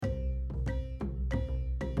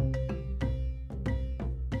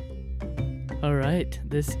All right,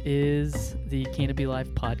 this is the Canopy Life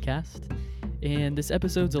podcast, and this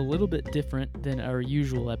episode's a little bit different than our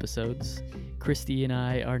usual episodes. Christy and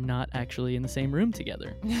I are not actually in the same room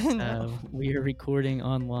together. No. We are recording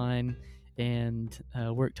online and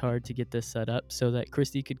worked hard to get this set up so that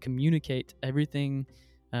Christy could communicate everything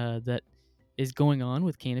that is going on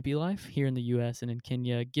with Canopy Life here in the US and in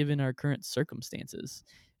Kenya, given our current circumstances.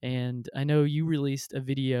 And I know you released a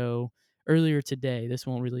video earlier today. This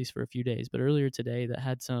won't release for a few days, but earlier today that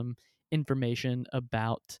had some information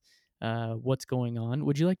about what's going on.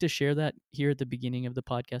 Would you like to share that here at the beginning of the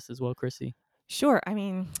podcast as well, Chrissy? Sure. I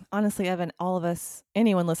mean, honestly, Evan, all of us,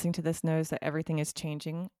 anyone listening to this knows that everything is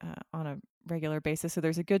changing on a regular basis. So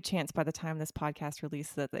there's a good chance by the time this podcast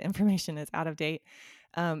releases that the information is out of date.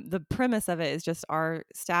 The premise of it is just our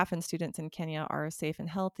staff and students in Kenya are safe and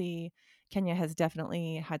healthy. Kenya has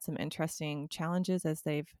definitely had some interesting challenges as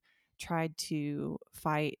they've tried to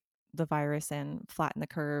fight the virus and flatten the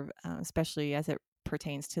curve, especially as it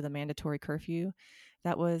pertains to the mandatory curfew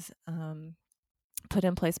that was put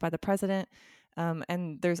in place by the president.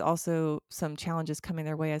 And there's also some challenges coming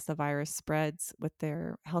their way as the virus spreads with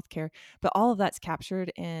their healthcare. But all of that's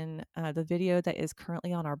captured in the video that is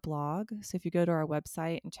currently on our blog. So if you go to our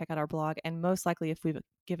website and check out our blog, and most likely if we've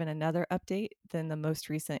given another update, then the most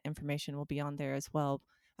recent information will be on there as well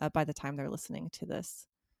by the time they're listening to this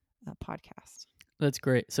podcast. That's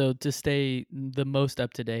great. So to stay the most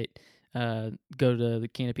up to date, go to the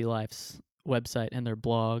Canopy Life's website and their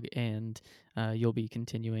blog, and you'll be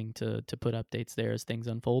continuing to put updates there as things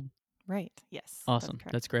unfold. Right. Yes. Awesome.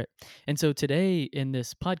 That's great. And so today in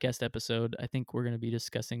this podcast episode, I think we're going to be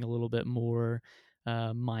discussing a little bit more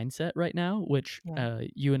mindset right now, which Yeah.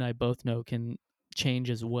 you and I both know can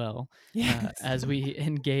change as well Yes. as we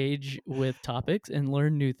engage with topics and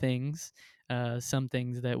learn new things. Some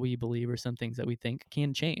things that we believe or some things that we think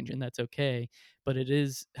can change, and that's okay. But it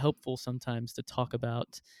is helpful sometimes to talk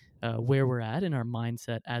about where we're at in our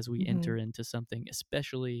mindset as we enter into something,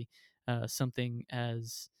 especially something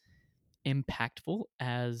as impactful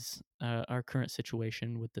as our current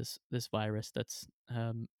situation with this virus that's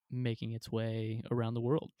making its way around the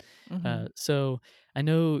world. Mm-hmm. So I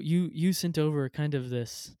know you sent over kind of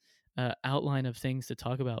this outline of things to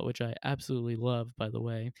talk about, which I absolutely love, by the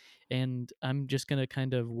way. And I'm just going to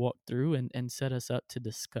kind of walk through and set us up to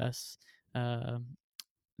discuss uh,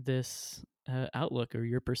 this outlook or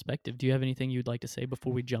your perspective. Do you have anything you'd like to say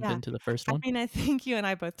before we jump Yeah. into the first I one? mean, I think you and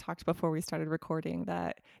I both talked before we started recording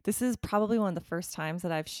that this is probably one of the first times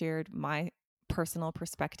that I've shared my personal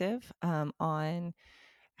perspective on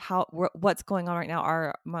how what's going on right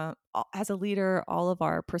now. As a leader, all of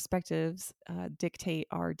our perspectives dictate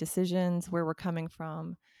our decisions, where we're coming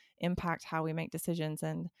from, impact how we make decisions.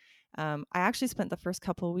 And I actually spent the first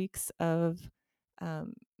couple of weeks of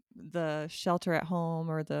um, the shelter at home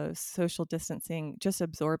or the social distancing, just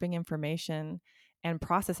absorbing information and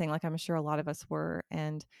processing, like I'm sure a lot of us were.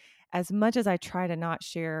 And as much as I try to not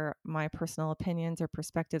share my personal opinions or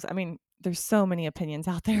perspectives, I mean, there's so many opinions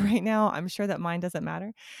out there right now. I'm sure that mine doesn't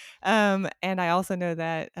matter. And I also know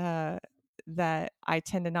that I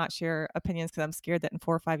tend to not share opinions because I'm scared that in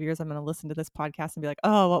 4 or 5 years I'm going to listen to this podcast and be like,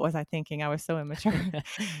 "Oh, what was I thinking? I was so immature."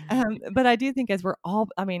 But I do think as we're all,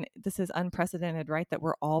 I mean, this is unprecedented, right? That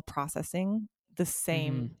we're all processing the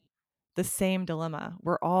Hmm. same dilemma.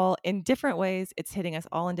 We're all in different ways. It's hitting us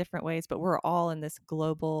all in different ways, but we're all in this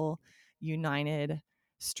global, united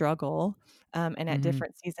struggle. And at Hmm.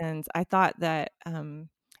 different seasons, I thought that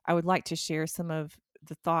I would like to share some of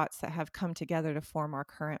the thoughts that have come together to form our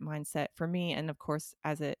current mindset for me. And of course,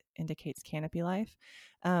 as it indicates, Canopy Life.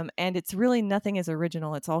 And it's really nothing is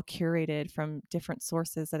original. It's all curated from different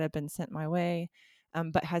sources that have been sent my way.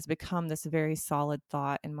 But has become this very solid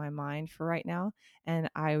thought in my mind for right now. And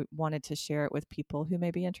I wanted to share it with people who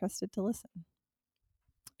may be interested to listen.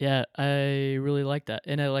 Yeah, I really like that.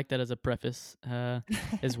 And I like that as a preface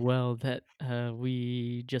as well, that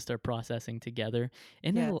we just are processing together.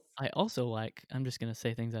 And Yes. I also like, I'm just going to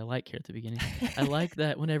say things I like here at the beginning. I like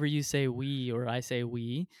that whenever you say we or I say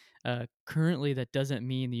we, currently that doesn't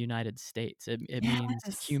mean the United States. It means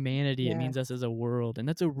Yes. humanity, it Yes. means us as a world. And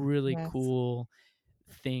that's a really Yes. cool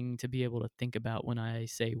thing to be able to think about when I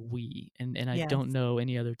say we. And I don't Yes. know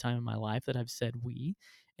any other time in my life that I've said we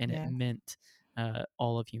and it Yes. meant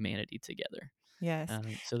all of humanity together. Yes.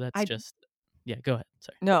 So that's I just, yeah, go ahead.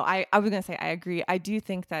 Sorry. No, I was going to say I agree. I do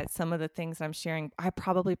think that some of the things I'm sharing, I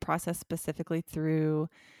probably process specifically through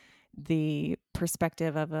the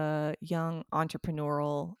perspective of a young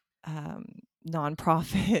entrepreneurial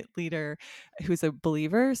nonprofit leader who's a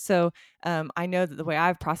believer. So I know that the way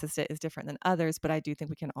I've processed it is different than others, but I do think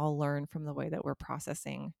we can all learn from the way that we're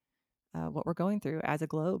processing what we're going through as a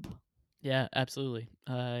globe. Yeah, absolutely.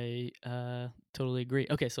 I totally agree.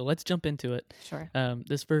 Okay, so let's jump into it. Sure.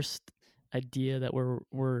 This first idea that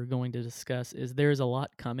we're going to discuss is there's a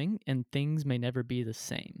lot coming, and things may never be the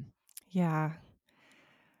same. Yeah.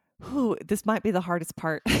 Whew, this might be the hardest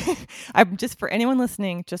part. I'm just for anyone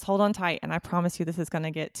listening, just hold on tight, and I promise you, this is going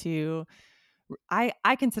to get to.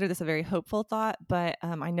 I consider this a very hopeful thought, but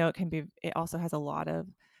I know it can be. It also has a lot of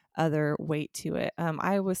other weight to it.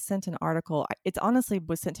 I was sent an article. It's honestly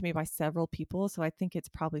was sent to me by several people, so I think it's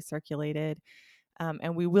probably circulated.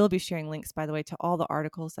 And we will be sharing links, by the way, to all the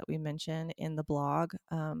articles that we mention in the blog,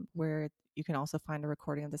 where you can also find a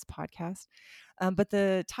recording of this podcast. But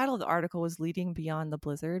the title of the article was Leading Beyond the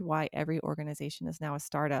Blizzard, Why Every Organization is Now a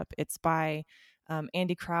Startup. It's by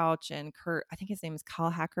Andy Crouch and Kurt, I think his name is Kyle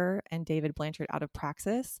Hacker, and David Blanchard out of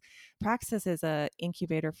Praxis. Praxis is a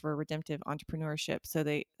incubator for redemptive entrepreneurship. So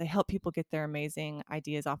they help people get their amazing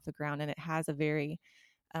ideas off the ground, and it has a very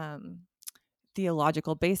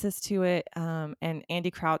theological basis to it. And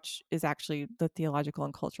Andy Crouch is actually the theological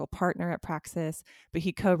and cultural partner at Praxis, but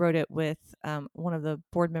he co-wrote it with one of the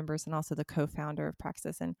board members and also the co-founder of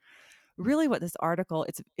Praxis. And really what this article,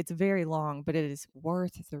 it's very long, but it is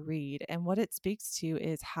worth the read. And what it speaks to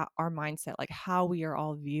is how our mindset, like how we are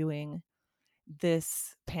all viewing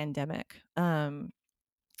this pandemic.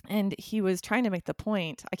 And he was trying to make the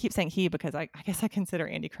point. I keep saying he because I guess I consider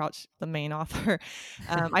Andy Crouch the main author.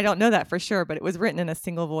 I don't know that for sure, but it was written in a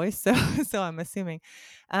single voice, so so I'm assuming.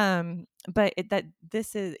 But that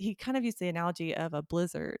this is, he kind of used the analogy of a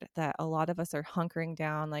blizzard, that a lot of us are hunkering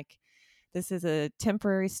down, like this is a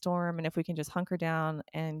temporary storm, and if we can just hunker down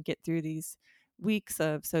and get through these weeks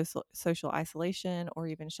of social isolation or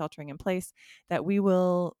even sheltering in place, that we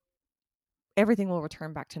will everything will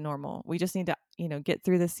return back to normal. We just need to, get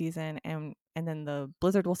through this season, and then the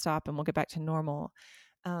blizzard will stop and we'll get back to normal.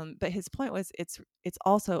 But his point was, it's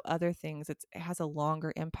also other things. It has a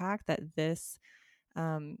longer impact, that this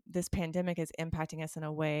pandemic is impacting us in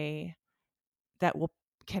a way that will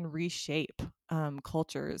can reshape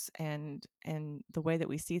cultures and the way that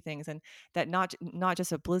we see things, and that not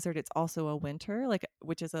just a blizzard, it's also a winter, like,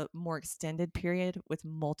 which is a more extended period with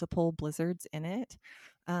multiple blizzards in it,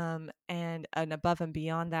 and above and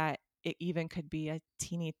beyond that, it even could be a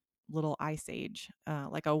teeny little ice age,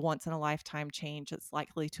 like a once in a lifetime change that's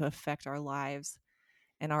likely to affect our lives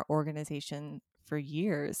and our organization for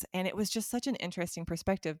years. And it was just such an interesting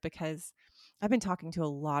perspective, because I've been talking to a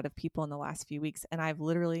lot of people in the last few weeks, and I've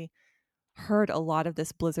literally heard a lot of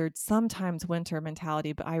this blizzard, sometimes winter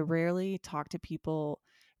mentality, but I rarely talk to people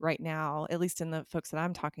right now, at least in the folks that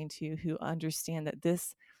I'm talking to, who understand that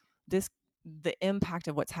this the impact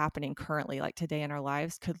of what's happening currently, like today in our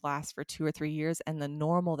lives, could last for 2 or 3 years, and the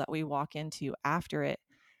normal that we walk into after it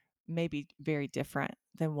may be very different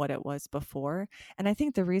than what it was before. And I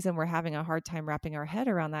think the reason we're having a hard time wrapping our head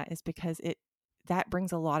around that is because that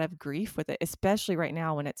brings a lot of grief with it, especially right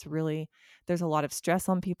now when there's a lot of stress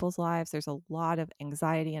on people's lives. There's a lot of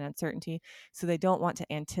anxiety and uncertainty. So they don't want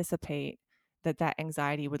to anticipate that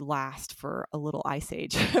anxiety would last for a little ice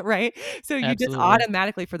age, right? So you just Absolutely.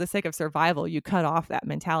 automatically, for the sake of survival, you cut off that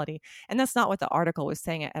mentality. And that's not what the article was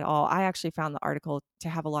saying at all. I actually found the article to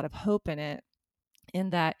have a lot of hope in it,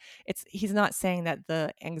 in that he's not saying that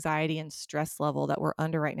the anxiety and stress level that we're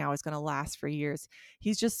under right now is going to last for years.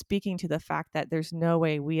 He's just speaking to the fact that there's no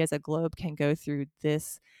way we as a globe can go through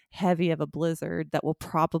this heavy of a blizzard that will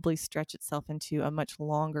probably stretch itself into a much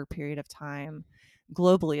longer period of time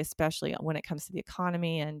globally, especially when it comes to the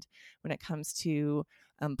economy, and when it comes to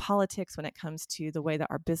politics, when it comes to the way that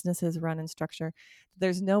our businesses run and structure.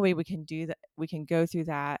 There's no way we can do that. We can go through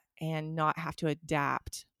that and not have to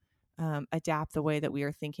adapt the way that we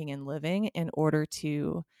are thinking and living in order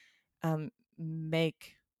to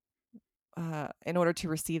make in order to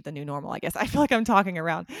receive the new normal. I guess I feel like I'm talking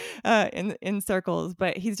around in circles,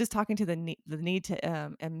 but he's just talking to the need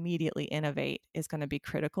to immediately innovate is going to be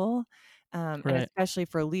critical, and Right. especially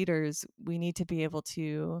for leaders, we need to be able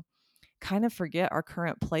to kind of forget our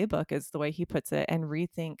current playbook, is the way he puts it, and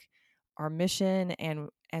rethink our mission and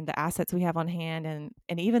the assets we have on hand,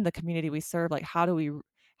 and even the community we serve. Like, how do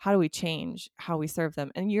we change how we serve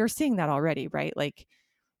them? And you're seeing that already, right? Like,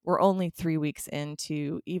 we're only 3 weeks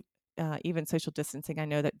into even social distancing. I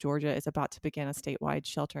know that Georgia is about to begin a statewide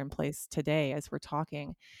shelter in place today as we're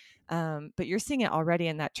talking. But you're seeing it already,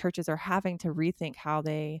 in that churches are having to rethink how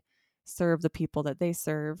they serve the people that they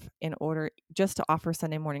serve in order just to offer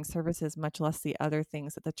Sunday morning services, much less the other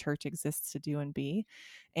things that the church exists to do and be.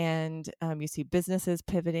 And you see businesses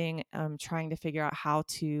pivoting, trying to figure out how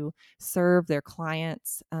to serve their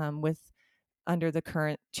clients with under the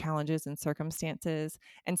current challenges and circumstances.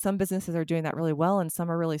 And some businesses are doing that really well, and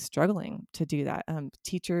some are really struggling to do that.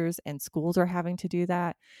 Teachers and schools are having to do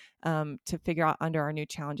that, to figure out under our new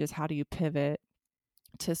challenges, how do you pivot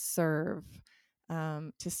to serve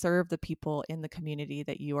the people in the community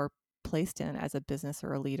that you are placed in as a business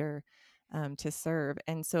or a leader, to serve.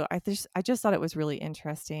 And so I just thought it was really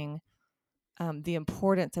interesting, the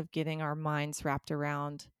importance of getting our minds wrapped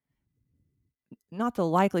around not the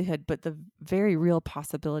likelihood, but the very real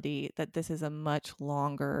possibility that this is a much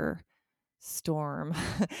longer storm.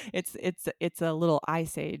 It's a little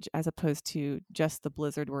ice age as opposed to just the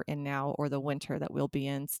blizzard we're in now, or the winter that we'll be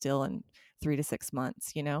in still in 3 to 6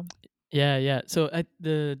 months, you know? Yeah, yeah. So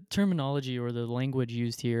the terminology or the language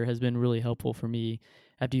used here has been really helpful for me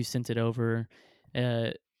after you sent it over.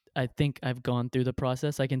 Uh, I think I've gone through the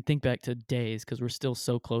process. I can think back to days because we're still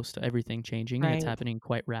so close to everything changing and it's Right. happening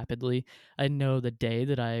quite rapidly. I know the day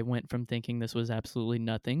that I went from thinking this was absolutely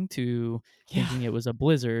nothing to Yeah. thinking it was a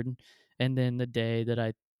blizzard, and then the day that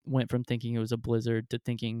I went from thinking it was a blizzard to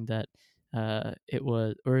thinking that it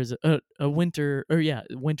was, or is it a winter, or yeah,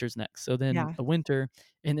 winter's next. So then Yeah. a winter,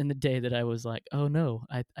 and then the day that I was like, "Oh no,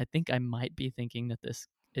 I think I might be thinking that this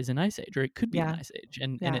is an ice age, or it could be an Yeah. ice age,"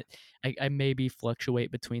 and Yeah. it I maybe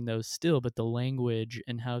fluctuate between those still, but the language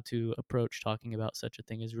and how to approach talking about such a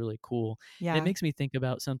thing is really cool. And it Yeah. makes me think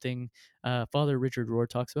about something Father Richard Rohr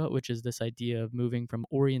talks about, which is this idea of moving from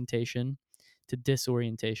orientation to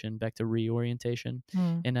disorientation back to reorientation.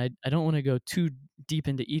 Mm. And I don't want to go too deep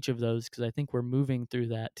into each of those because I think we're moving through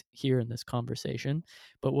that here in this conversation.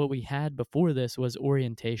 But what we had before this was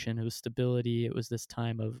orientation, it was stability, it was this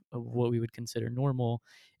time of what we would consider normal.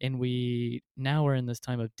 And we now are in this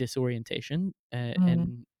time of disorientation. Mm.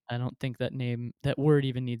 And I don't think that word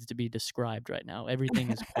even needs to be described right now. Everything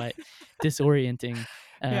is quite disorienting,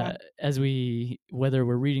 Yeah. as whether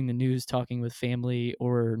we're reading the news, talking with family,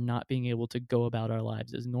 or not being able to go about our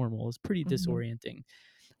lives as normal is pretty Mhm. disorienting.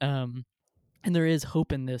 Um, and there is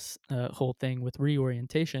hope in this whole thing with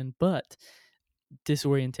reorientation, but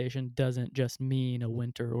disorientation doesn't just mean a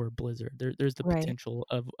winter or a blizzard. There's the Right. potential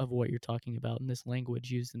of what you're talking about in this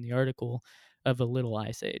language used in the article of a little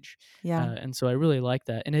ice age. Yeah. And so I really like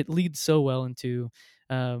that. And it leads so well into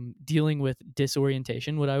dealing with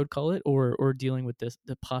disorientation, what I would call it, or dealing with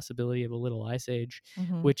the possibility of a little ice age,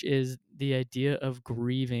 Mhm. which is the idea of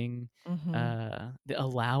grieving, Mhm.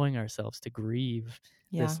 allowing ourselves to grieve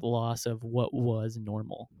Yeah. this loss of what was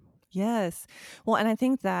normal. Yes. Well, and I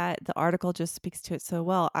think that the article just speaks to it so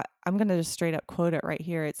well. I'm going to just straight up quote it right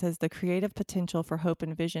here. It says, "The creative potential for hope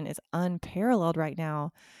and vision is unparalleled right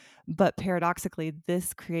now, but paradoxically,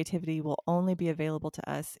 this creativity will only be available to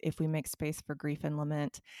us if we make space for grief and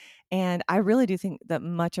lament." And I really do think that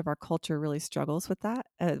much of our culture really struggles with that.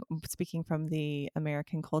 Speaking from the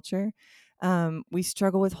American culture, we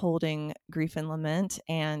struggle with holding grief and lament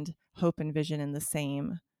and hope and vision in the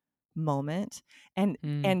same moment. and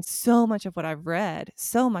Mm, and so much of what I've read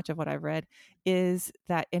is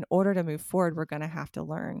that in order to move forward, we're going to have to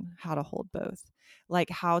learn how to hold both, like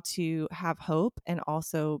how to have hope and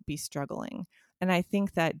also be struggling. And I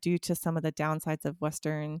think that due to some of the downsides of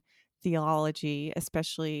Western theology,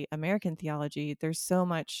 especially American theology, there's so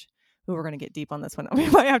much. Ooh, we're going to get deep on this one. I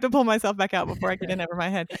might have to pull myself back out before I get in over my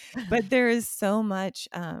head. But there's so much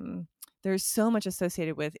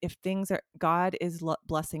associated with, if things are, God is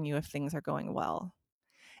blessing you if things are going well.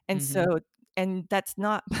 And mm-hmm. so, and that's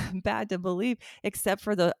not bad to believe, except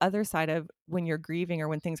for the other side of, when you're grieving or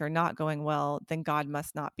when things are not going well, then God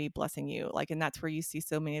must not be blessing you. Like, and that's where you see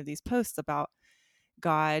so many of these posts about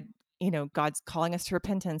God, God's calling us to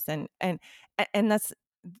repentance, and that's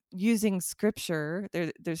using scripture.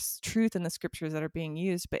 There's truth in the scriptures that are being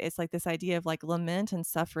used, but it's like this idea of, like, lament and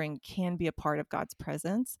suffering can be a part of God's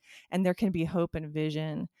presence, and there can be hope and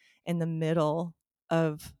vision in the middle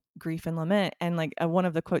of grief and lament. And like, one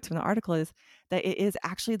of the quotes from the article is that it is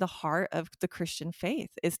actually the heart of the Christian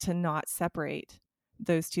faith, is to not separate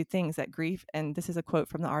those two things. That grief, and this is a quote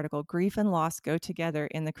from the article, "Grief and loss go together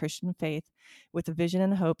in the Christian faith with vision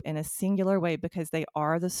and hope in a singular way, because they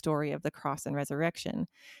are the story of the cross and resurrection.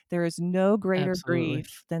 There is no greater Absolutely.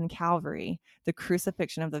 grief than Calvary, the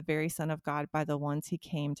crucifixion of the very Son of God by the ones he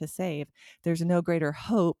came to save. There's no greater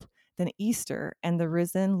hope than Easter, and the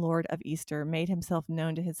risen Lord of Easter made himself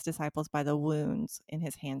known to his disciples by the wounds in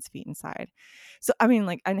his hands, feet, and side." So, I mean,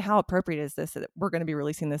 like, and how appropriate is this that we're going to be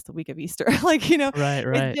releasing this the week of Easter? Like, Right, it's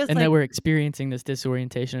right, just and like, that we're experiencing this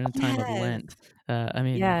disorientation in a time of yes, Lent. I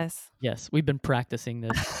mean, yes, yes, we've been practicing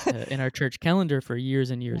this, in our church calendar for years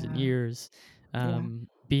and years and yeah, years, yeah,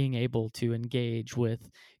 being able to engage with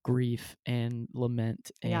grief and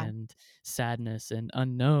lament yeah, and sadness and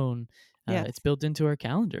unknown, It's Yes. built into our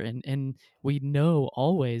calendar, and we know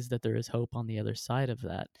always that there is hope on the other side of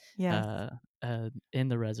that, Yes. uh, in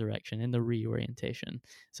the resurrection, in the reorientation.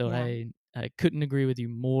 So Yeah. I couldn't agree with you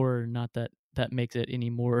more. Not that that makes it any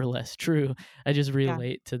more or less true. I just Yeah.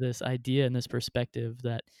 relate to this idea and this perspective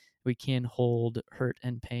that we can hold hurt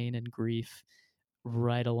and pain and grief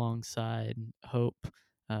right alongside hope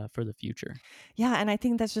for the future. Yeah, and I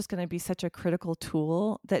think that's just gonna be such a critical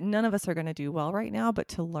tool that none of us are gonna do well right now, but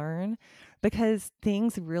to learn, because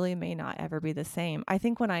things really may not ever be the same. I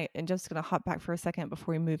think when I and just gonna hop back for a second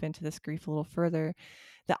before we move into this grief a little further,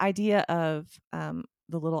 the idea of,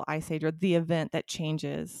 the little ice age or the event that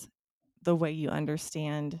changes the way you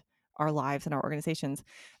understand our lives and our organizations.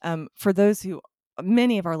 For those who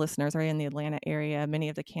many of our listeners are in the Atlanta area, many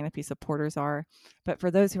of the Canopy supporters are, but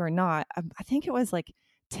for those who are not, I think it was like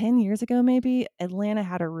 10 years ago, maybe Atlanta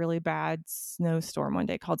had a really bad snowstorm one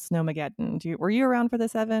day called Snowmageddon. Were you around for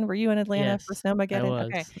this, Evan? Were you in Atlanta for Yes, I Snowmageddon?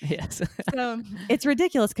 Okay. was. Yes. So it's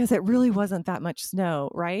ridiculous because it really wasn't that much snow,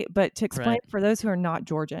 right? But to explain Right. for those who are not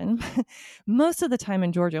Georgian, most of the time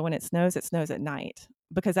in Georgia when it snows at night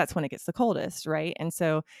because that's when it gets the coldest, right? And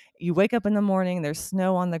so you wake up in the morning, there's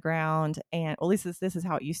snow on the ground, and well, at least this is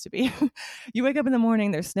how it used to be. You wake up in the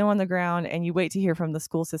morning, there's snow on the ground, and you wait to hear from the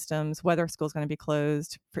school systems whether school's going to be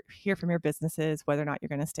closed, hear from your businesses whether or not you're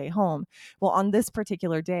going to stay home. Well, on this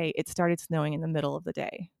particular day, it started snowing in the middle of the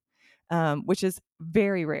day, which is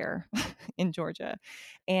very rare in Georgia.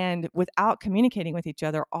 And without communicating with each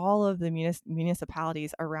other, all of the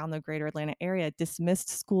municipalities around the greater Atlanta area dismissed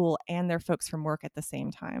school and their folks from work at the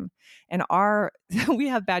same time. And we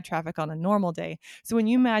have bad traffic on a normal day. So when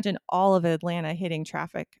you imagine all of Atlanta hitting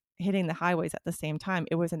the highways at the same time,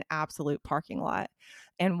 it was an absolute parking lot.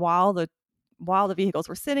 And while the vehicles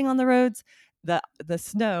were sitting on the roads, the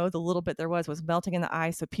snow, the little bit there was melting in the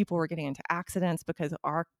ice. So people were getting into accidents because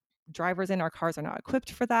our drivers in our cars are not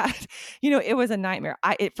equipped for that. It was a nightmare.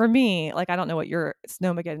 For me, like, I don't know what your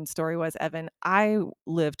Snowmageddon story was, Evan. I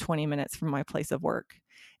live 20 minutes from my place of work,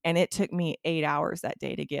 and it took me 8 hours that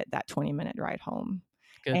day to get that 20-minute ride home.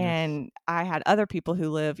 Goodness. And I had other people who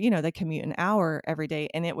live, they commute an hour every day,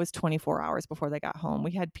 and it was 24 hours before they got home.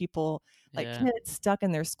 We had people like Yeah. kids stuck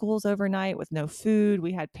in their schools overnight with no food.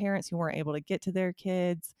 We had parents who weren't able to get to their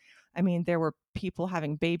kids. I mean, there were people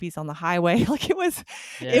having babies on the highway. Like it Yeah, was,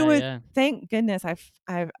 yeah. thank goodness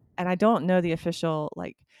and I don't know the official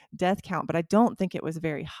like death count, but I don't think it was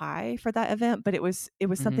very high for that event, but it was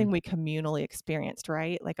something Mhm. we communally experienced,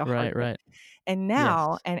 right? Like a hard Right, hit. right. And Yes.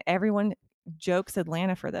 now, and everyone jokes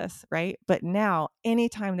Atlanta for this, right? But now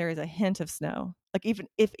anytime there is a hint of snow, like even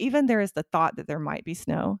there is the thought that there might be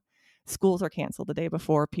snow, schools are canceled the day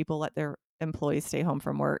before. People let their employees stay home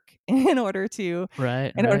from work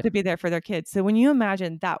Right, in order right. to be there for their kids. So when you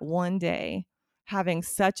imagine that one day having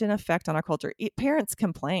such an effect on our culture, parents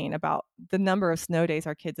complain about the number of snow days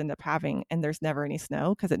our kids end up having, and there's never any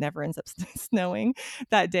snow because it never ends up snowing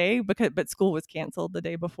that day. But school was canceled the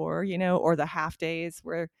day before, or the half days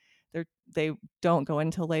where they don't go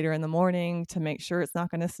until later in the morning to make sure it's not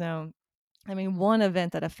going to snow. I mean, one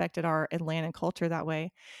event that affected our Atlanta culture that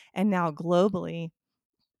way, and now globally,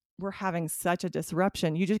 we're having such a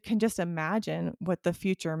disruption. You just can just imagine what the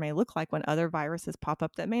future may look like when other viruses pop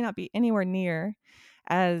up that may not be anywhere near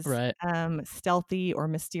as Right. stealthy or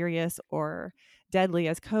mysterious or deadly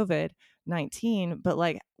as COVID-19, but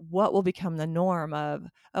like what will become the norm of,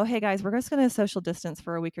 oh, hey guys, we're just going to social distance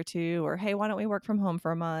for a week or two, or hey, why don't we work from home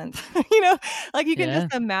for a month? Like you can just Yeah.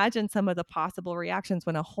 imagine some of the possible reactions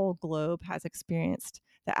when a whole globe has experienced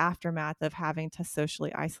the aftermath of having to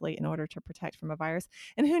socially isolate in order to protect from a virus.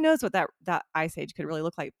 And who knows what that ice age could really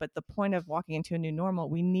look like. But the point of walking into a new normal,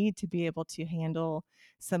 we need to be able to handle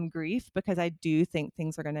some grief, because I do think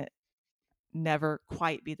things are going to never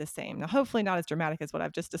quite be the same. Now, hopefully not as dramatic as what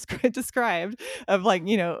I've just described of like,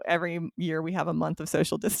 every year we have a month of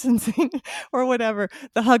social distancing or whatever.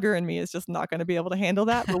 The hugger in me is just not going to be able to handle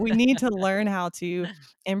that, but we need to learn how to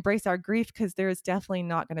embrace our grief, because there's definitely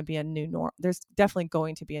not going to be a new norm. There's definitely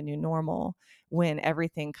going to be a new normal when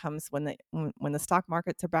everything comes, when the stock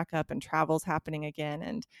markets are back up and travel's happening again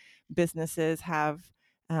and businesses have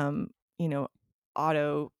um, you know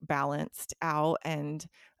auto balanced out, and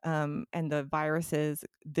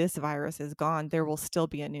this virus is gone. There will still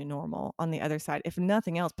be a new normal on the other side, if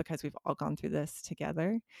nothing else, because we've all gone through this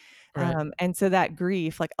together. Right. And so that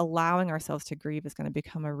grief, like allowing ourselves to grieve, is going to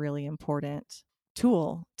become a really important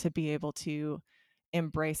tool to be able to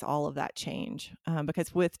embrace all of that change,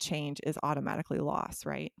 because with change is automatically loss,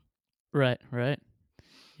 right? Right, right.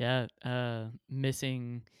 Yeah,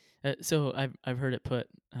 missing so I've heard it put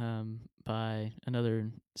by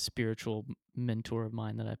another spiritual mentor of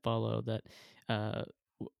mine that I follow that uh,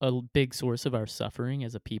 big source of our suffering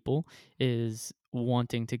as a people is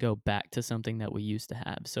wanting to go back to something that we used to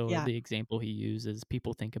have. So Yeah. the example he uses,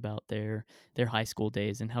 people think about their high school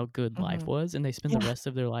days and how good life Mhm. was, and they spend the Yeah. rest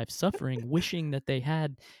of their life suffering, wishing that they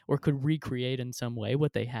had or could recreate in some way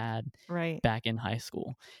what they had Right. back in high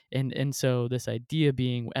school. And so this idea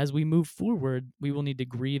being, as we move forward, we will need to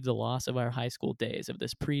grieve the loss of our high school days, of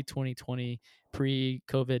this pre-2020,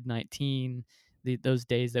 pre-COVID-19, those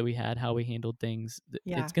days that we had, how we handled things. It's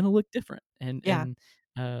Yeah. going to look different, and Yeah.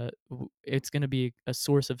 it's going to be a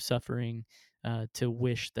source of suffering to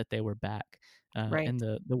wish that they were back. Right. And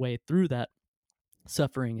the way through that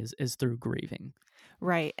suffering is through grieving.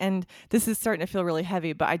 Right. And this is starting to feel really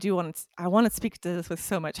heavy, but I want to speak to this with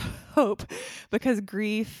so much hope because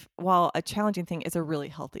grief, while a challenging thing, is a really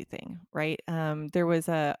healthy thing, right? There was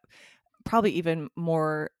a probably even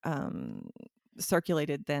more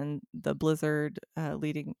circulated than the blizzard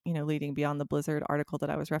leading beyond the blizzard article that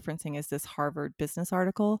I was referencing is this Harvard Business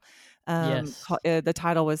article. Yes, The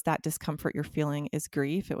title was "That Discomfort You're Feeling Is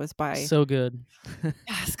Grief." It was by so good.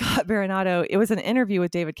 Scott Baronato. It was an interview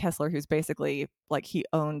with David Kessler, who's basically like he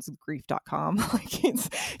owns grief.com. Like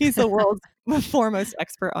he's the world's foremost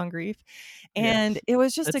expert on grief. And Yes, it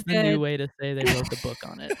was just a that's the new good way to say they wrote the book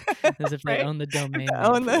on it, as if they right? own the domain To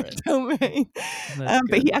name own the for it. domain. That's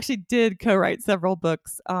But he good. actually did co-write several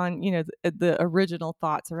books on, the original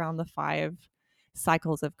thoughts around the 5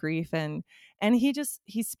 cycles of grief. And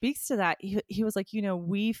he speaks to that. He was like,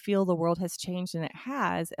 we feel the world has changed, and it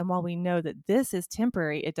has. And while we know that this is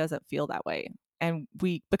temporary, it doesn't feel that way. And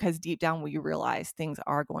because deep down we realize things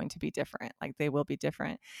are going to be different, like they will be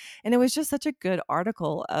different. And it was just such a good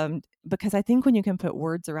article, because I think when you can put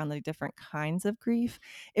words around the different kinds of grief,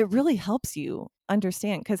 it really helps you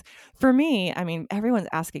understand. Because for me, I mean, everyone's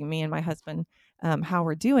asking me and my husband how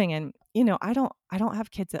we're doing, and I don't have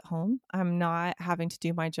kids at home. I'm not having to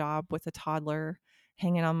do my job with a toddler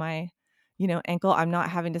hanging on my ankle. I'm not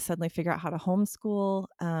having to suddenly figure out how to homeschool.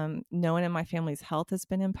 No one in my family's health has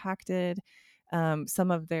been impacted.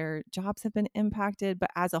 Some of their jobs have been impacted, but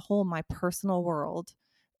as a whole, my personal world,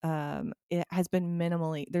 it has been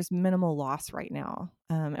there's minimal loss right now.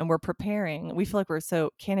 And we feel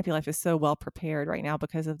like Canopy Life is so well prepared right now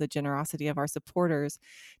because of the generosity of our supporters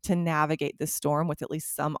to navigate this storm with at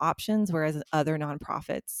least some options, whereas other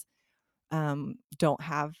nonprofits don't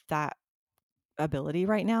have that ability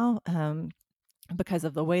right now. Because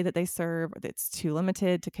of the way that they serve, it's too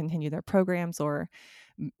limited to continue their programs, or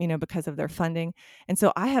because of their funding. And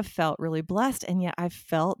so I have felt really blessed, and yet I've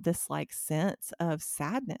felt this like sense of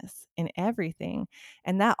sadness in everything.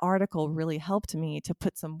 And that article really helped me to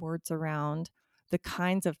put some words around the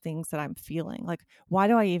kinds of things that I'm feeling. Like, why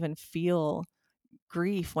do I even feel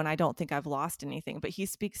grief when I don't think I've lost anything? But he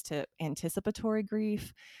speaks to anticipatory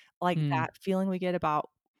grief, like Mm, that feeling we get about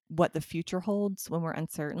what the future holds when we're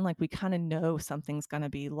uncertain. Like we kind of know something's going to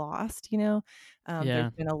be lost. There's yeah,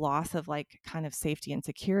 been a loss of like kind of safety and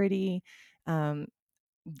security. Um,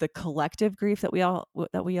 the collective grief that we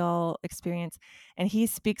all experience. And he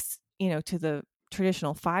speaks to the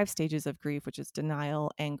traditional 5 stages of grief, which is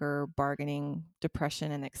denial, anger, bargaining,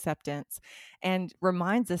 depression, and acceptance, and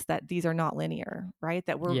reminds us that these are not linear, right?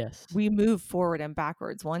 That yes. we move forward and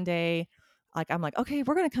backwards. One day, like I'm like, okay,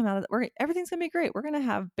 we're gonna come out of everything's gonna be great. We're gonna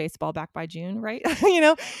have baseball back by June, right?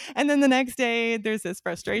 And then the next day there's this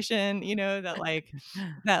frustration,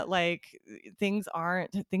 that things are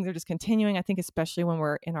just continuing. I think especially when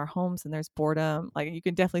we're in our homes and there's boredom, like you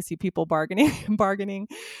can definitely see people bargaining bargaining.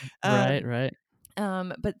 Right, um, right.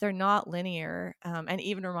 but they're not linear, and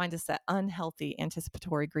even remind us that unhealthy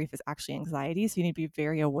anticipatory grief is actually anxiety, so you need to be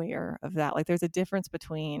very aware of that. Like there's a difference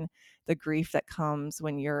between the grief that comes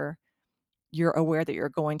when you're aware that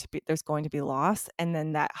there's going to be loss, and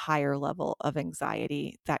then that higher level of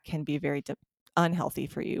anxiety that can be very unhealthy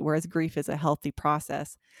for you, whereas grief is a healthy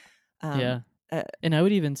process. um, Yeah. uh, And I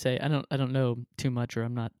would even say I don't know too much, or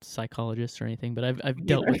I'm not a psychologist or anything, but I've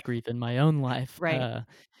dealt either. with grief in my own life Right.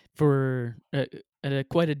 for at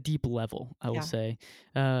quite a deep level, I will Yeah. say.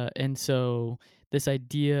 And so this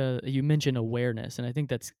idea you mentioned awareness, and I think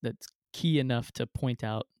that's key enough to point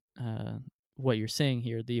out uh, what you're saying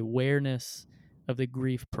here. The awareness of the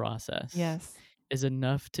grief process Yes. is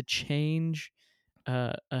enough to change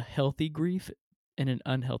a healthy grief and an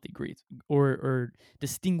unhealthy grief, or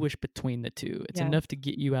distinguish between the two. It's Yes. enough to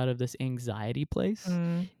get you out of this anxiety place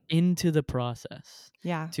Mm. into the process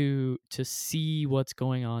Yeah. to see what's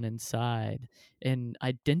going on inside and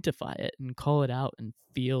identify it and call it out and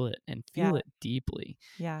Yeah. feel it deeply.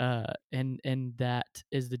 Yeah. And that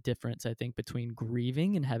is the difference, I think, between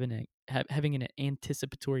grieving and having an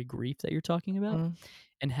anticipatory grief that you're talking about, Mm.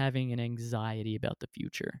 and having an anxiety about the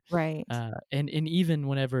future. Right. And even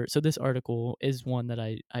whenever, so this article is one that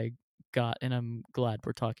I got, and I'm glad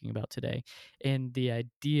we're talking about today. And the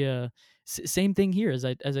idea, same thing here as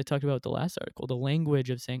I talked about the last article, the language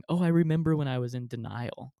of saying, "Oh, I remember when I was in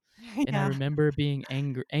denial." And I Yeah. remember being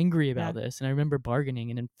angry Yeah. about this, and I remember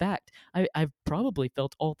bargaining. And in fact, I've probably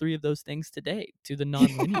felt all three of those things today to the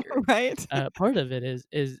nonlinear. Right. Part of it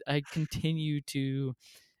is I continue to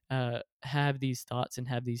have these thoughts and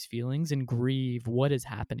have these feelings and grieve what is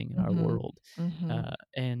happening in our Mhm. world, Mhm.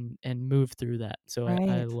 and move through that. So I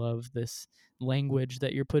Right. love this language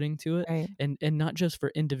that you're putting to it, Right. and not just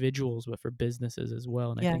for individuals, but for businesses as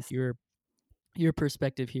well. And I think Yes. your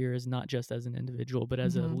perspective here is not just as an individual, but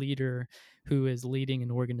as a Mhm. leader who is leading an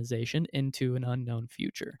organization into an unknown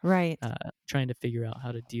future, Right. trying to figure out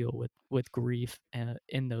how to deal with grief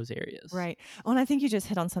in those areas. Right. Well, and I think you just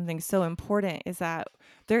hit on something so important is that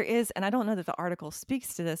there is, and I don't know that the article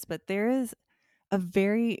speaks to this, but there is a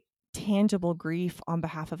very tangible grief on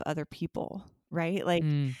behalf of other people, right?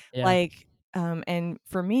 Yeah. Like, and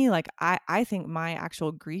for me, like I think my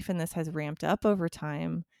actual grief in this has ramped up over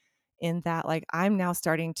time in that like I'm now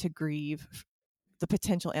starting to grieve the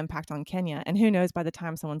potential impact on Kenya. And who knows, by the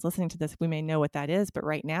time someone's listening to this, we may know what that is. But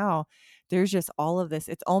right now, there's just all of this.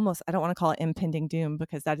 It's almost, I don't want to call it impending doom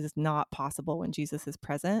because that is not possible when Jesus is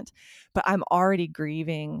present. But I'm already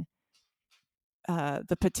grieving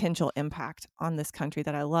the potential impact on this country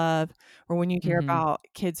that I love, or when you hear Hmm. about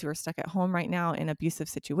kids who are stuck at home right now in abusive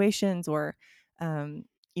situations, or, um,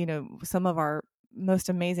 some of our most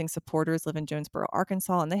amazing supporters live in Jonesboro,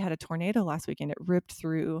 Arkansas, and they had a tornado last weekend. It ripped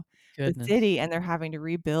through the city, Goodness. and they're having to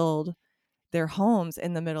rebuild their homes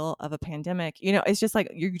in the middle of a pandemic. It's just like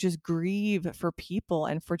you just grieve for people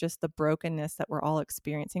and for just the brokenness that we're all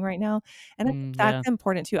experiencing right now. And I think Yeah. that's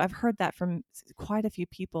important too. I've heard that from quite a few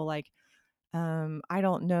people, like, I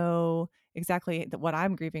don't know exactly what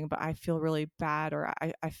I'm grieving, but I feel really bad, or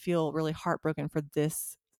I feel really heartbroken for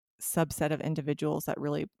this subset of individuals that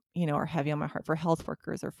really, are heavy on my heart, for health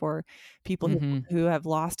workers or for people who, Hmm. who have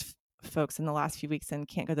lost folks in the last few weeks and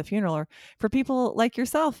can't go to the funeral, or for people like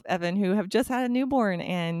yourself, Evan, who have just had a newborn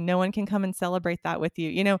and no one can come and celebrate that with you,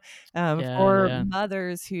 Yeah, for yeah.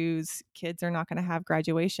 mothers whose kids are not going to have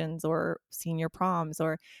graduations or senior proms,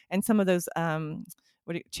 and some of those,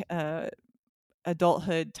 what do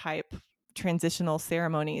adulthood type transitional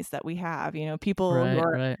ceremonies that we have, people who Right,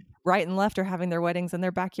 are right. right and left are having their weddings in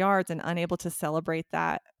their backyards and unable to celebrate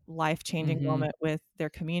that life-changing Mhm. moment with their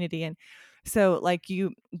community. And so like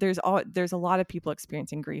there's a lot of people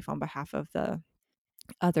experiencing grief on behalf of the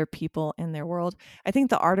other people in their world. I think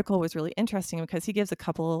the article was really interesting because he gives a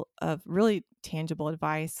couple of really tangible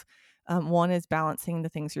advice. One is balancing the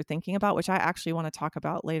things you're thinking about, which I actually want to talk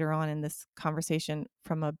about later on in this conversation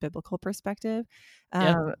from a biblical perspective.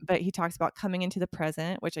 Yep. But he talks about coming into the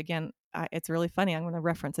present, which again, it's really funny. I'm going to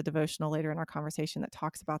reference a devotional later in our conversation that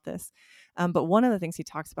talks about this. But one of the things he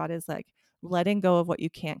talks about is like letting go of what you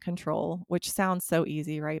can't control, which sounds so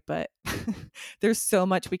easy, right? But there's so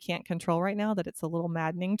much we can't control right now that it's a little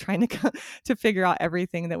maddening trying to figure out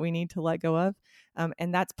everything that we need to let go of.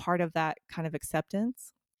 And that's part of that kind of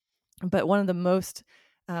acceptance. But one of the most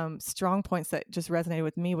strong points that just resonated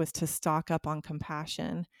with me was to stock up on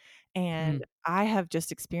compassion. And Mm. I have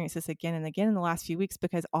just experienced this again and again in the last few weeks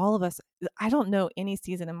because all of us, I don't know any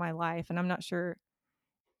season in my life, and I'm not sure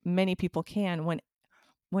many people can, when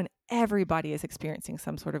everybody is experiencing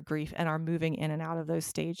some sort of grief and are moving in and out of those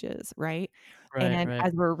stages, right? Right, And right.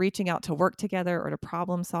 as we're reaching out to work together or to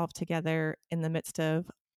problem solve together in the midst of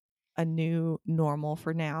a new normal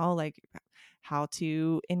for now, like how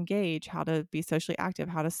to engage, how to be socially active,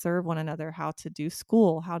 how to serve one another, how to do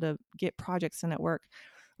school, how to get projects done at work,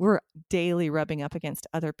 we're daily rubbing up against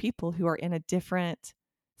other people who are in a different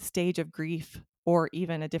stage of grief or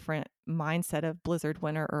even a different mindset of blizzard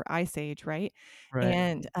winter or ice age, right?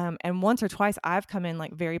 Right. And once or twice I've come in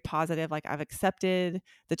like very positive, like I've accepted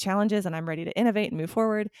the challenges and I'm ready to innovate and move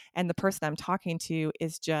forward, and the person I'm talking to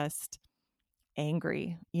is just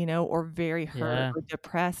angry, or very hurt Yeah. or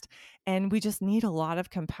depressed. And we just need a lot of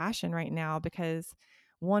compassion right now because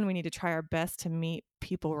one, we need to try our best to meet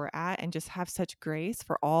people where we're at and just have such grace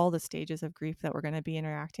for all the stages of grief that we're going to be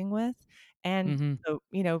interacting with. And Mhm. so,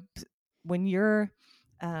 when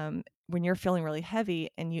when you're feeling really heavy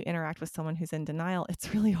and you interact with someone who's in denial,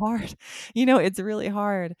 it's really hard. It's really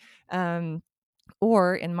hard. Um,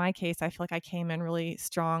 Or in my case, I feel like I came in really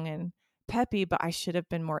strong and peppy, but I should have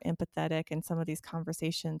been more empathetic in some of these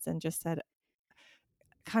conversations and just said,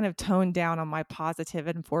 kind of toned down on my positive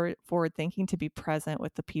and forward thinking to be present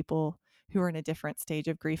with the people who are in a different stage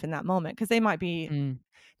of grief in that moment, because Mm,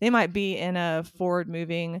 they might be in a forward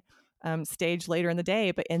moving stage later in the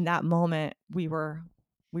day, but in that moment we were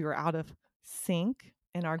out of sync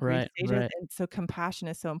in our grief right, stages. right. And so compassion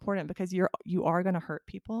is so important, because you are going to hurt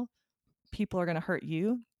people. People are going to hurt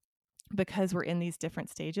you, because we're in these different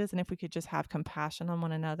stages. And if we could just have compassion on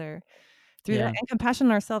one another through that, Yeah, and compassion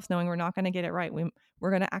on ourselves, knowing we're not going to get it right. We're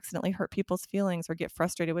going to accidentally hurt people's feelings or get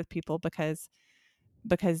frustrated with people because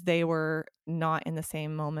they were not in the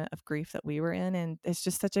same moment of grief that we were in. And it's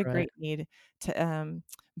just such a right. great need to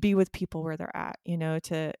be with people where they're at,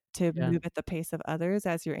 to Yeah. move at the pace of others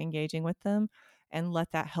as you're engaging with them, and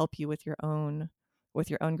let that help you with your own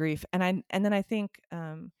grief. And then I think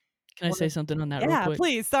Can I one say of something on that real yeah, quick?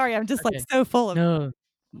 please. Sorry, I'm just like Okay. so full of No,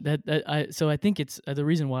 that I so I think it's the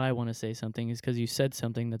reason why I wanna say something is because you said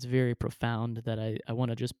something that's very profound that I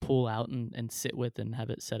wanna just pull out and sit with and have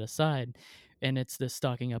it set aside, and it's the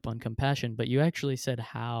stocking up on compassion, but you actually said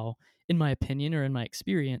how, in my opinion or in my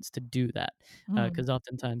experience, to do that, mm. because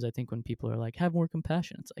oftentimes I think when people are like, "Have more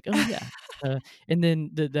compassion," it's like, "Oh, yeah," and then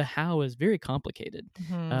the how is very complicated, It's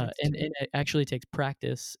true. and it actually takes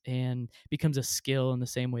practice and becomes a skill in the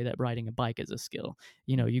same way that riding a bike is a skill.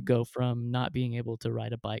 You Mhm. go from not being able to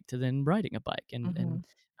ride a bike to then riding a bike, and Mhm.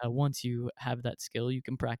 once you have that skill, you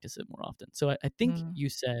can practice it more often. So I think Mm. you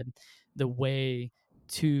said the way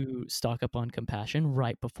to stock up on compassion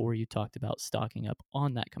right before you talked about stocking up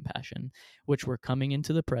on that compassion, which we're coming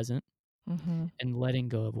into the present Mhm. and letting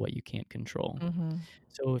go of what you can't control. Mhm.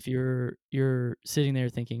 So if you're sitting there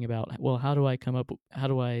thinking about, well, how do I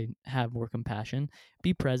have more compassion?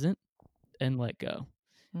 Be present and let go.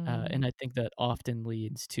 Mm. And I think that often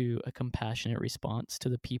leads to a compassionate response to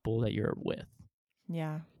the people that you're with.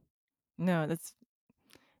 Yeah. No, that's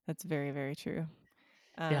very, very true.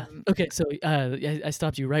 Yeah. Um, Okay. So I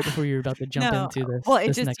stopped you right before you were about to jump no, into well, this it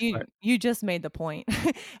this just next part. you just made the point,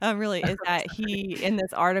 really, is that he in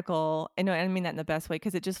this article, and no, I mean that in the best way,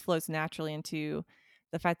 because it just flows naturally into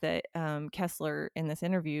the fact that Kessler in this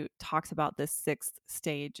interview talks about this sixth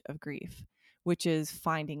stage of grief, which is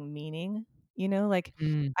finding meaning. Like,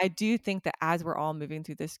 Mm, I do think that as we're all moving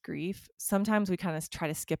through this grief, sometimes we kind of try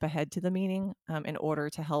to skip ahead to the meaning in order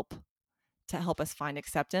to help us find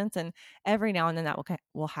acceptance. And every now and then that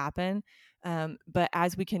will happen. But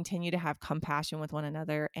as we continue to have compassion with one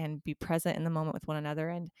another and be present in the moment with one another,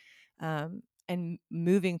 and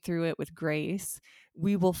moving through it with grace,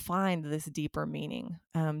 we will find this deeper meaning,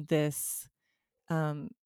 this um,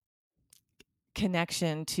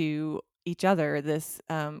 connection to each other, this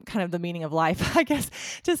kind of the meaning of life, I guess,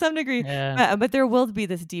 to some degree. yeah. But there will be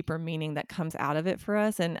this deeper meaning that comes out of it for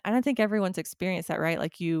us. And I don't think everyone's experienced that, right?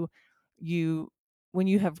 Like you, when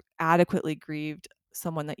you have adequately grieved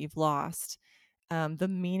someone that you've lost, the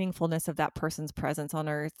meaningfulness of that person's presence on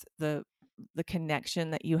earth, the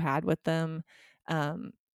connection that you had with them,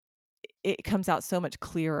 um, it comes out so much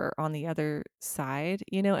clearer on the other side,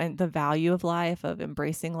 and the value of life, of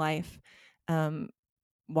embracing life. Um,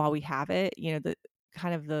 while we have it, the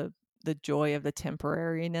kind of the joy of the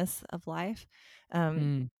temporariness of life. Um,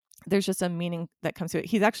 Mm, there's just a meaning that comes to it.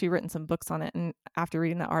 He's actually written some books on it, and after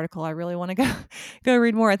reading that article, I really want to go go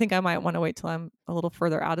read more. I think I might want to wait till I'm a little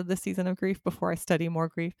further out of the season of grief before I study more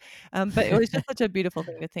grief. But it was just such a beautiful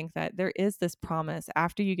thing to think that there is this promise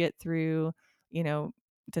after you get through, you know,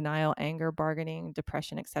 denial, anger, bargaining,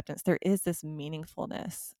 depression, acceptance. There is this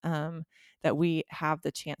meaningfulness that we have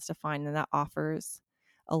the chance to find, and that offers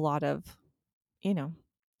a lot of, you know,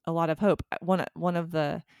 a lot of hope. One of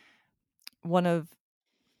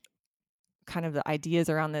kind of the ideas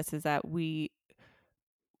around this is that we,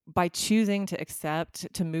 by choosing to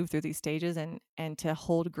accept, to move through these stages, and to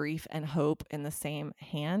hold grief and hope in the same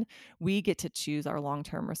hand, we get to choose our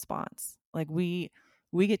long-term response. Like, we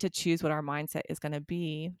get to choose what our mindset is going to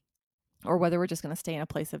be, or whether we're just going to stay in a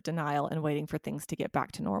place of denial and waiting for things to get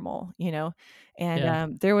back to normal. And yeah.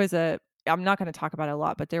 there was a, I'm not going to talk about it a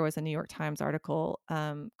lot, but there was a New York Times article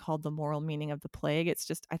called "The Moral Meaning of the Plague." It's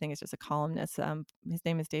just, I think it's just a columnist. His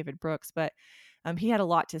name is David Brooks, but he had a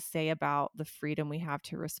lot to say about the freedom we have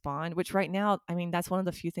to respond, which right now, I mean, that's one of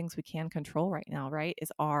the few things we can control right now, right?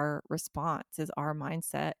 Is our response, is our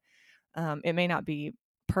mindset. It may not be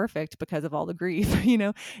perfect because of all the grief. You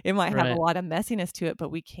know, it might have a Right. lot of messiness to it, but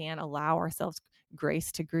we can allow ourselves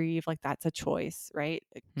grace to grieve. Like that's a choice, right?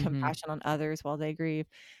 Mm-hmm. Compassion on others while they grieve,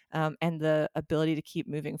 and the ability to keep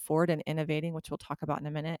moving forward and innovating, which we'll talk about in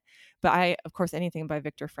a minute. But of course, anything by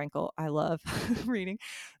Viktor Frankl, I love reading.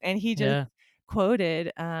 And he just Yeah.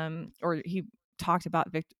 quoted, or he talked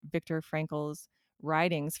about Viktor Frankl's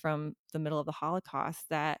writings from the middle of the Holocaust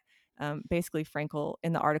that basically Frankl,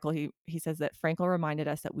 in the article, he says that Frankl reminded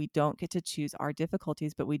us that we don't get to choose our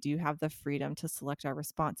difficulties, but we do have the freedom to select our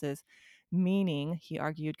responses. Meaning, he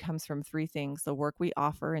argued, comes from three things: the work we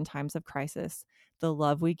offer in times of crisis, the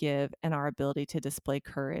love we give, and our ability to display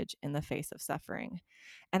courage in the face of suffering.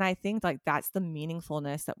 And I think like that's the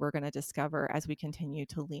meaningfulness that we're going to discover as we continue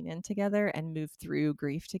to lean in together and move through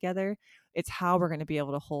grief together. It's how we're going to be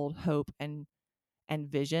able to hold hope and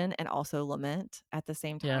vision and also lament at the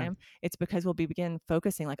same Yeah. time. It's because we'll begin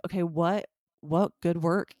focusing like, okay, what good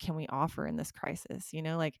work can we offer in this crisis? You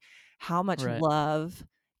know, like how much Right. love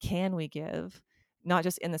can we give, not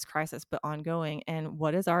just in this crisis, but ongoing? And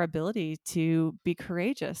what is our ability to be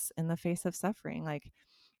courageous in the face of suffering? Like,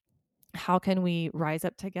 how can we rise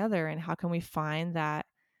up together, and how can we find that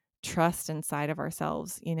trust inside of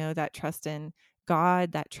ourselves, you know, that trust in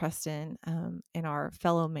God, that trust in our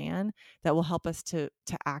fellow man, that will help us to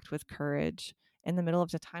act with courage in the middle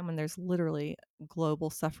of a time when there's literally global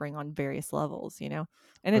suffering on various levels, you know.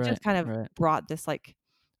 And it Right. just kind of Right. brought this like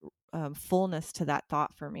fullness to that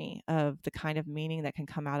thought for me of the kind of meaning that can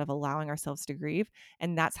come out of allowing ourselves to grieve.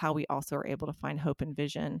 And that's how we also are able to find hope and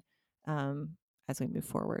vision um, as we move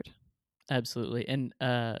forward. Absolutely. And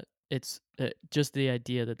it's just the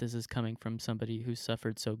idea that this is coming from somebody who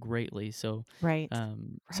suffered so greatly. So Right.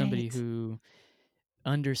 somebody Right. who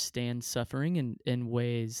understands suffering in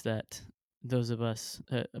ways that those of us,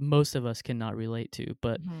 most of us, cannot relate to.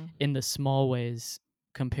 But Hmm. in the small ways,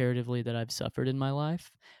 comparatively, that I've suffered in my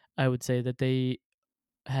life, I would say that they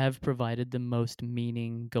have provided the most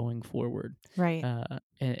meaning going forward. Right.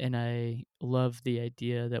 And I love the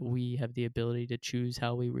idea that we have the ability to choose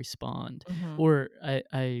how we respond. Hmm. Or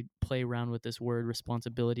I play around with this word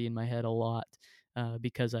responsibility in my head a lot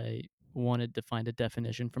because I wanted to find a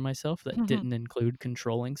definition for myself that didn't include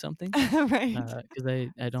controlling something. Right. Because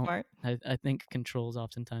I That's don't. smart. I think control is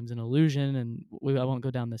oftentimes an illusion, and I won't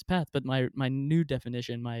go down this path. But my new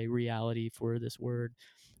definition, my reality for this word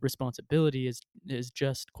responsibility is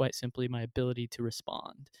just quite simply my ability to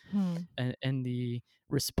respond. Hmm. And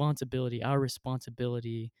our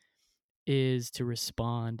responsibility is to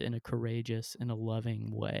respond in a courageous and a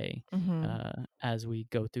loving way Mhm. as we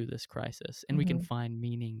go through this crisis, and we can Mhm. find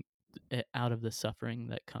meaning out of the suffering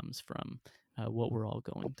that comes from what we're all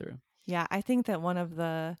going through. Yeah, I think that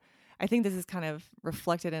I think this is kind of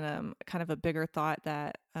reflected in kind of a bigger thought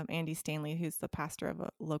that Andy Stanley, who's the pastor of a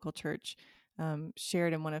local church,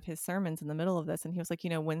 shared in one of his sermons in the middle of this, and he was like, you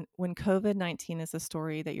know, when COVID-19 is a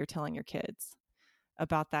story that you're telling your kids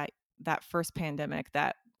about that first pandemic,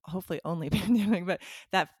 that hopefully only pandemic, but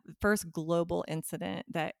that first global incident,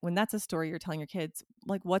 that when that's a story you're telling your kids,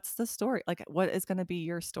 like what's the story? Like what is going to be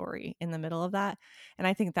your story in the middle of that? And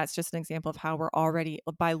I think that's just an example of how we're already,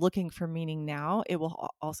 by looking for meaning now, it will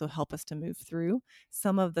also help us to move through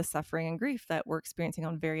some of the suffering and grief that we're experiencing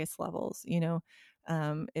on various levels, you know,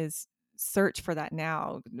 is search for that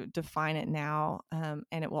now, define it now,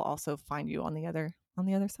 and it will also find you on the other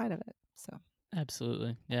side of it. So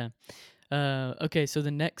Absolutely, yeah. Okay, so the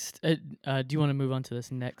next, do you want to move on to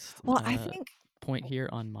this next well, point here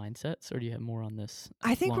on mindsets, or do you have more on this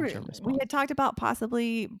I think long-term we had response? talked about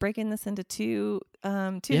possibly breaking this into two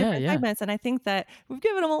Yeah, different yeah. segments, and I think that we've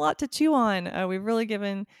given them a lot to chew on. We've really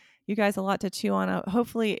given you guys a lot to chew on.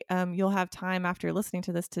 Hopefully, you'll have time after listening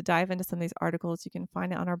to this to dive into some of these articles. You can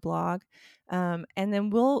find it on our blog, and then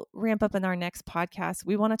we'll ramp up in our next podcast.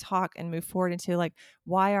 We want to talk and move forward into like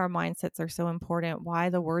why our mindsets are so important, why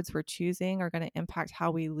the words we're choosing are going to impact how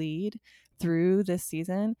we lead through this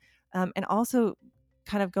season, and also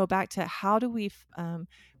kind of go back to how do we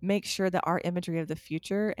make sure that our imagery of the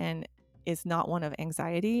future and is not one of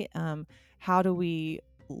anxiety. How do we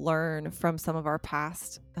learn from some of our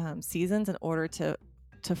past seasons in order to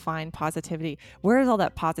find positivity? Where does all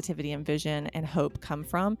that positivity and vision and hope come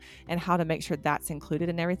from, and how to make sure that's included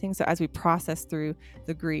in everything? So as we process through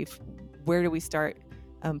the grief, where do we start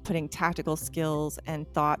putting tactical skills and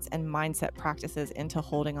thoughts and mindset practices into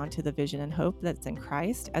holding on to the vision and hope that's in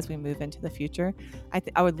Christ as we move into the future?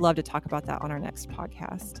 I would love to talk about that on our next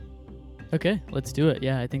podcast. Okay, let's do it.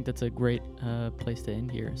 Yeah, I think that's a great place to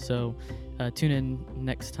end here. So tune in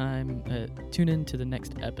next time. Tune in to the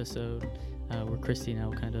next episode where Christy and I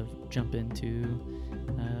will kind of jump into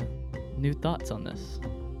new thoughts on this.